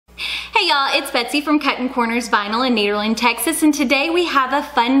y'all, it's Betsy from Cuttin Corners Vinyl in Nederland, Texas, and today we have a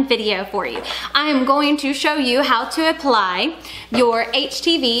fun video for you. I am going to show you how to apply your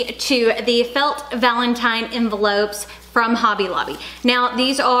HTV to the felt Valentine envelopes from Hobby Lobby. Now,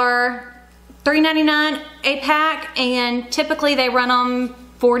 these are $3.99 a pack, and typically they run on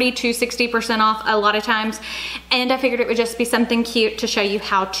 40 to 60% off a lot of times, and I figured it would just be something cute to show you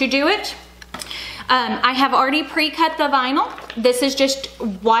how to do it. I have already pre-cut the vinyl. This is just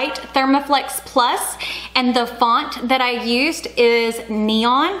white Thermoflex Plus, and the font that I used is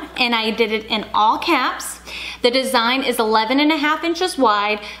neon, and I did it in all caps. The design is 11.5 inches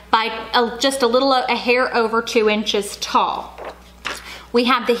wide by just a hair over 2 inches tall. We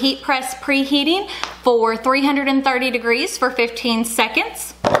have the heat press preheating for 330 degrees for 15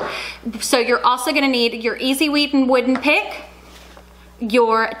 seconds. So you're also gonna need your Easy Weeding wooden pick,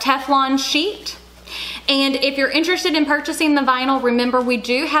 your Teflon sheet, and if you're interested in purchasing the vinyl, remember we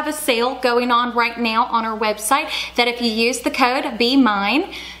do have a sale going on right now on our website that if you use the code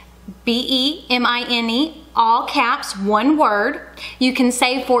BEMINE, B-E-M-I-N-E, all caps, one word, you can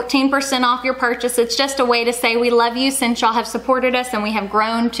save 14% off your purchase. It's just a way to say we love you since y'all have supported us and we have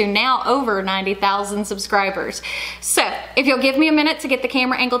grown to now over 90,000 subscribers. So if you'll give me a minute to get the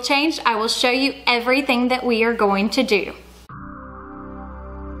camera angle changed, I will show you everything that we are going to do.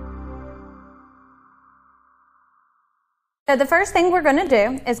 So the first thing we're going to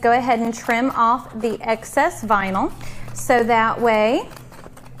do is go ahead and trim off the excess vinyl so that way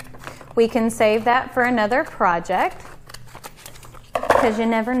we can save that for another project, because you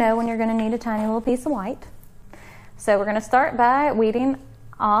never know when you're going to need a tiny little piece of white. So we're going to start by weeding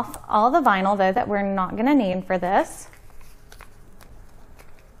off all the vinyl though that we're not going to need for this.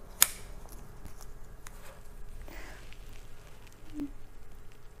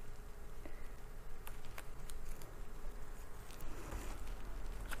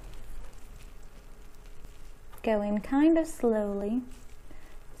 Going kind of slowly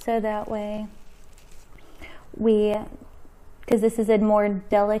so that way because this is a more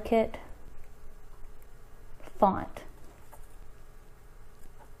delicate font.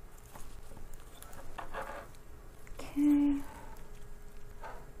 Okay.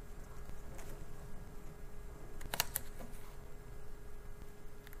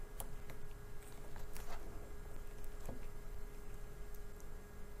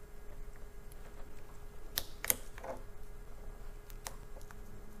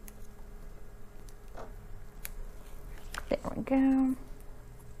 There we go.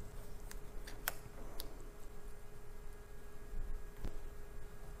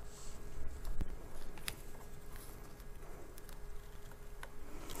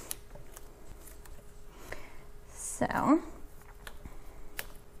 So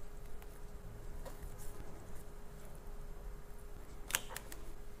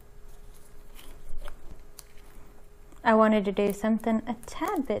I wanted to do something a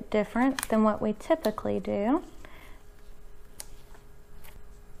tad bit different than what we typically do.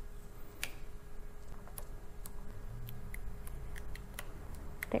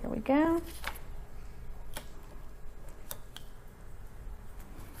 There we go.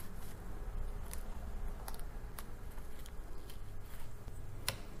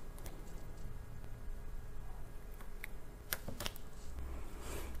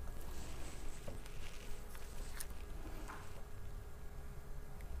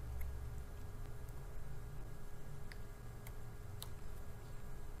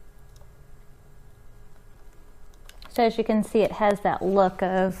 So as you can see, it has that look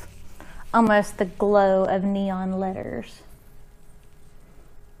of almost the glow of neon letters.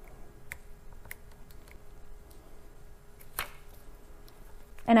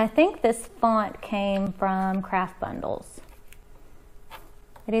 And I think this font came from Craft Bundles.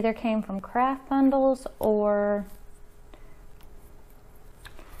 It either came from Craft Bundles or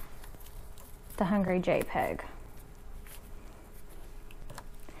the Hungry JPEG.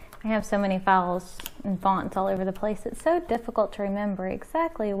 I have so many files and fonts all over the place, it's so difficult to remember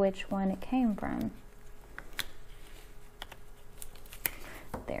exactly which one it came from.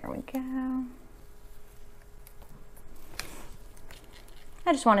 There we go.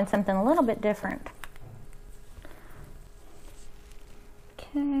 I just wanted something a little bit different.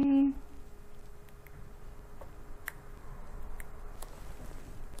 Okay.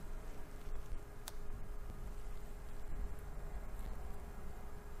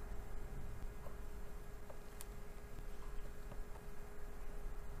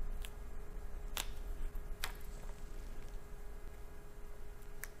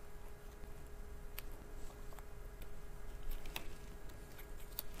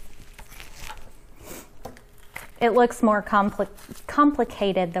 it looks more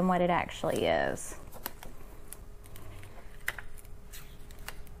complicated than what it actually is.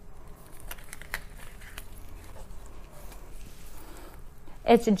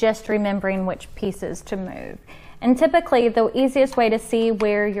 It's just remembering which pieces to move. And typically the easiest way to see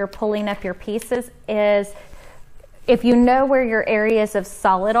where you're pulling up your pieces is if you know where your areas of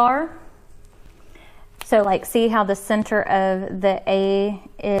solid are. So like, see how the center of the A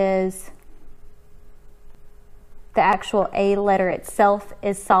is, the actual A letter itself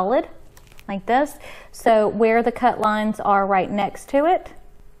is solid, like this. So where the cut lines are right next to it,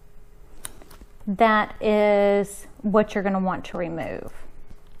 that is what you're going to want to remove.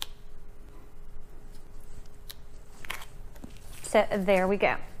 So there we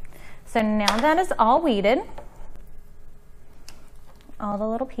go. So now that is all weeded. All the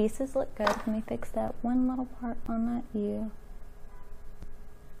little pieces look good. Let me fix that one little part on that U.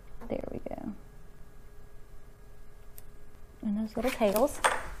 There we go. And those little tails.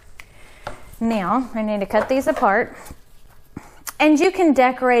 Now I need to cut these apart. And you can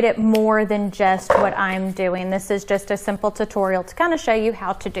decorate it more than just what I'm doing. This is just a simple tutorial to kind of show you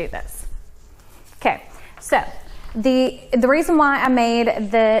how to do this. Okay, so the reason why I made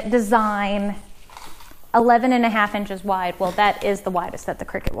the design 11.5 inches wide, well, that is the widest that the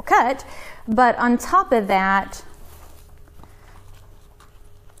Cricut will cut, but on top of that,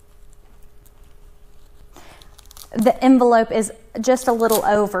 the envelope is just a little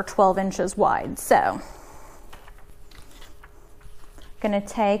over 12 inches wide. So I'm going to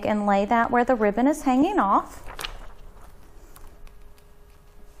take and lay that where the ribbon is hanging off.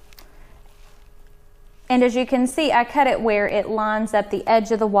 And as you can see, I cut it where it lines up the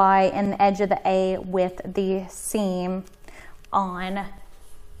edge of the Y and the edge of the A with the seam on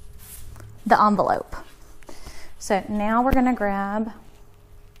the envelope. So now we're going to grab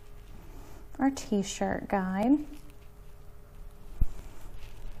our t-shirt guide.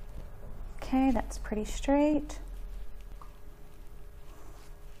 Okay, that's pretty straight.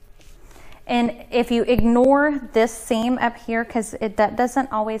 And if you ignore this seam up here, because that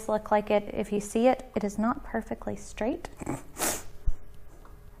doesn't always look like it, if you see it, it is not perfectly straight.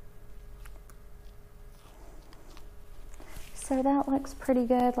 So that looks pretty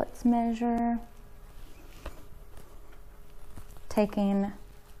good. Let's measure. Taking,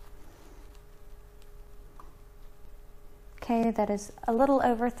 okay, that is a little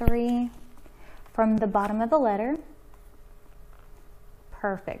over 3 from the bottom of the letter.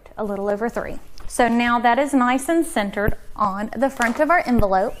 Perfect, a little over 3. So now that is nice and centered on the front of our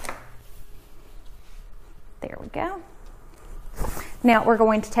envelope. There we go. Now we're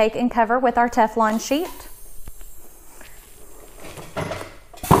going to take and cover with our Teflon sheet.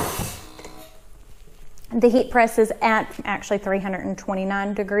 The heat press is at actually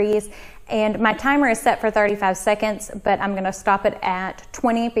 329 degrees and my timer is set for 35 seconds, but I'm going to stop it at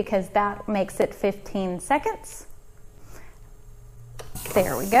 20 because that makes it 15 seconds.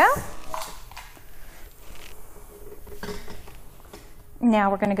 There we go. Now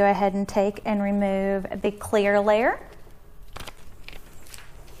we're going to go ahead and take and remove the clear layer.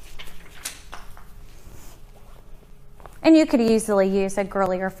 And you could easily use a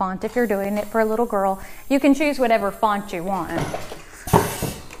girlier font if you're doing it for a little girl. You can choose whatever font you want.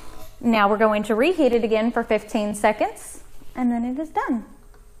 Now we're going to reheat it again for 15 seconds and then it is done.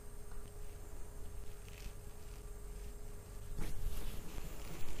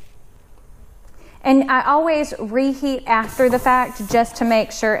 And I always reheat after the fact just to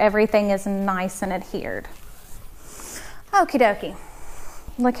make sure everything is nice and adhered. Okie dokie.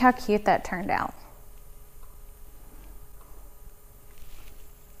 Look how cute that turned out.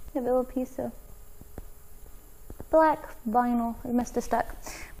 A little piece of black vinyl, it must have stuck,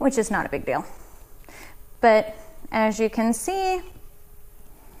 which is not a big deal. But as you can see,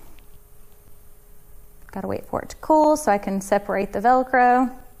 gotta wait for it to cool so I can separate the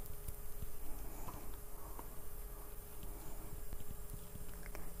Velcro.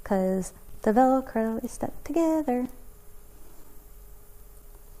 Because the Velcro is stuck together.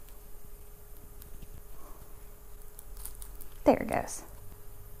 There it goes.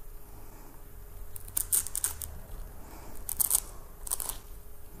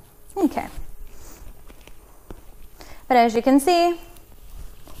 Okay. But as you can see,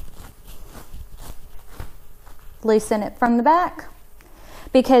 loosen it from the back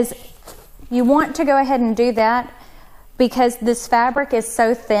because you want to go ahead and do that because this fabric is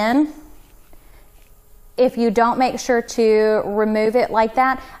so thin. If you don't make sure to remove it like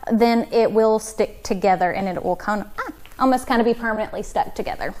that, then it will stick together and it will kind of almost kind of be permanently stuck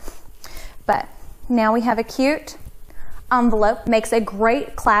together. But now we have a cute envelope. Makes a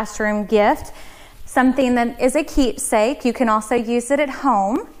great classroom gift. something that is a keepsake. You can also use it at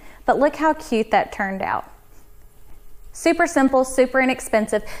home, but look how cute that turned out. Super simple, super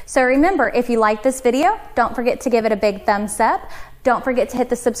inexpensive. So remember, if you like this video, don't forget to give it a big thumbs up. Don't forget to hit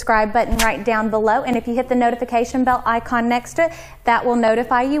the subscribe button right down below. And if you hit the notification bell icon next to it, that will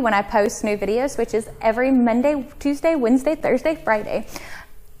notify you when I post new videos, which is every Monday, Tuesday, Wednesday, Thursday, Friday.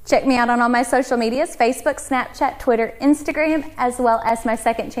 Check me out on all my social medias, Facebook, Snapchat, Twitter, Instagram, as well as my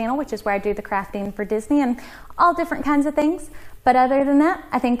second channel, which is where I do the crafting for Disney and all different kinds of things. But other than that,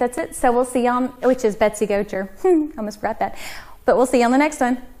 I think that's it. So we'll see you on, which is Betsy Gocher. Almost forgot that. But we'll see you on the next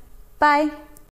one. Bye.